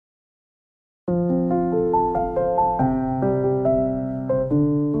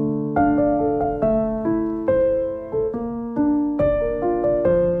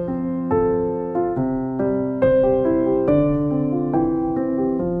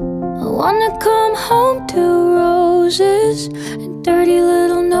I wanna come home to roses and dirty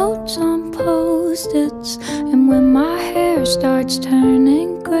little notes on post-its. And when my hair starts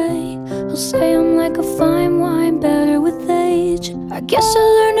turning gray, I'll say I'm like a fine wine, better with age. I guess I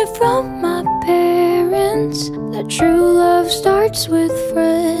learned it from my parents, that true love starts with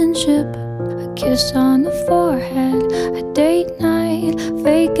friendship. A kiss on the forehead, a date night,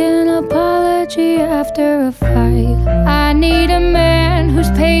 fake an apology after a fight. I need a man who's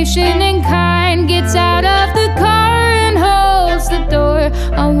patient and kind, gets out of the car and holds the door.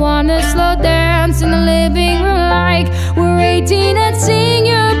 I wanna slow dance in the living room like we're 18 at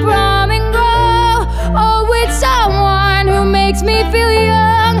senior prom and grow old with someone who makes me feel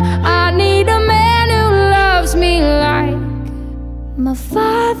young. I need a man who loves me like my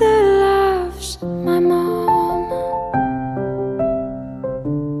father loves my mom.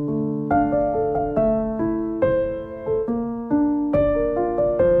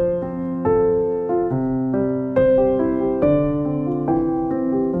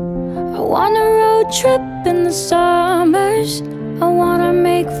 I wanna road trip in the summers, I wanna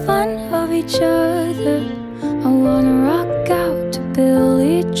make fun of each other. I wanna rock out to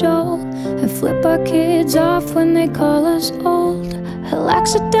Billy Joel and flip our kids off when they call us old. He'll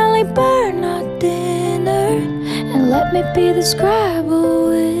accidentally burn our dinner and let me be the Scrabble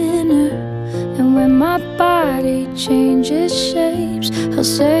winner. And when my body changes shapes, he'll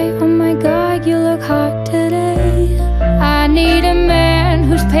say, oh my God, you look hot today. I need a man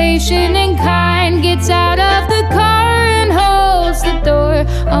who's patient and kind, gets out of the car and holds the door.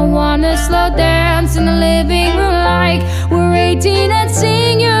 I wanna slow dance in the living room like we're 18 at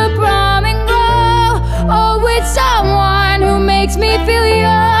senior prom and grow old with someone who makes me feel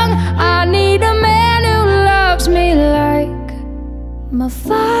young. I need a man who loves me like my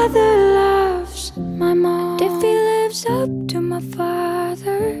father loves my mom. If he lives up to my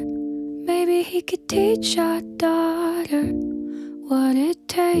father, maybe he could teach our daughter what it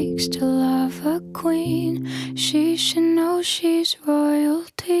takes to love a queen. She should know she's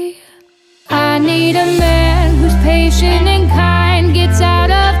royalty. I need a man who's patient and kind, gets out